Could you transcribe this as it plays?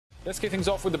Let's kick things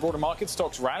off with the broader market.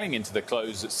 Stocks rallying into the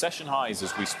close at session highs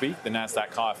as we speak. The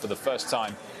Nasdaq higher for the first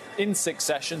time in 6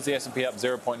 sessions. The S&P up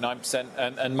 0.9%.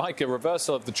 And Mike, a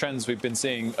reversal of the trends we've been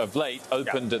seeing of late.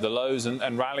 Opened at the lows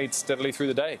and rallied steadily through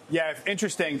the day. Yeah,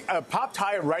 interesting. Popped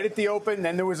higher right at the open.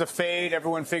 Then there was a fade.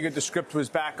 Everyone figured the script was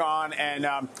back on, and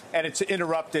it's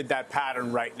interrupted that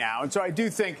pattern right now. And so I do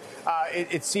think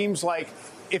it seems like,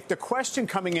 if the question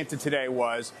coming into today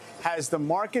was, has the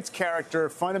market's character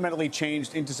fundamentally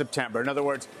changed into September? In other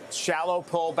words, shallow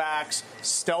pullbacks,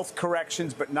 stealth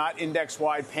corrections, but not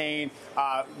index-wide pain.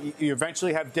 You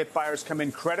eventually have dip buyers come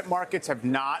in. Credit markets have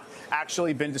not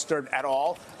actually been disturbed at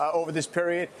all over this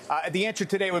period. The answer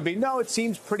today would be no, it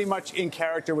seems pretty much in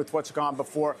character with what's gone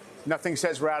before. Nothing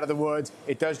says we're out of the woods.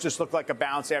 It does just look like a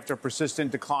bounce after a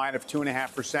persistent decline of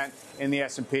 2.5% in the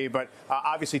S&P, but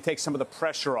obviously takes some of the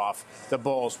pressure off the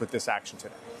bulls with this action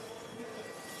today.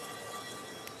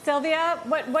 Sylvia,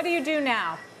 what do you do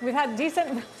now? We've had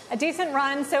a decent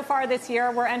run so far this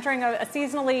year. We're entering a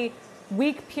seasonally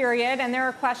weak period, and there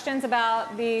are questions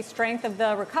about the strength of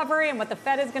the recovery and what the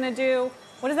Fed is going to do.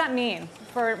 What does that mean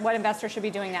for what investors should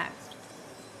be doing next?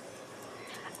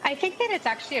 I think that it's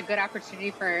actually a good opportunity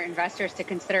for investors to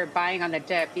consider buying on the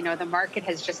dip. You know, the market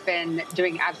has just been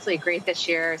doing absolutely great this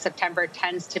year. September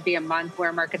tends to be a month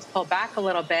where markets pull back a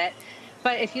little bit.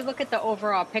 But if you look at the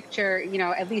overall picture, you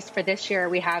know, at least for this year,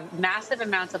 we have massive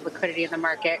amounts of liquidity in the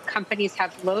market. Companies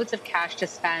have loads of cash to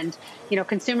spend. You know,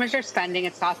 consumers are spending.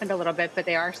 It's softened a little bit, but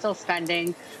they are still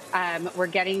spending. We're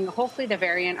getting, hopefully, the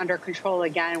variant under control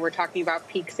again. We're talking about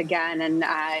peaks again and,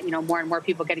 you know, more and more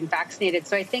people getting vaccinated.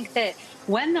 So I think that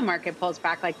when the market pulls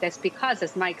back like this, because,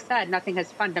 as Mike said, nothing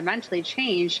has fundamentally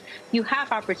changed, you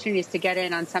have opportunities to get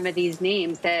in on some of these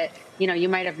names that, you know, you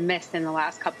might have missed in the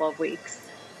last couple of weeks.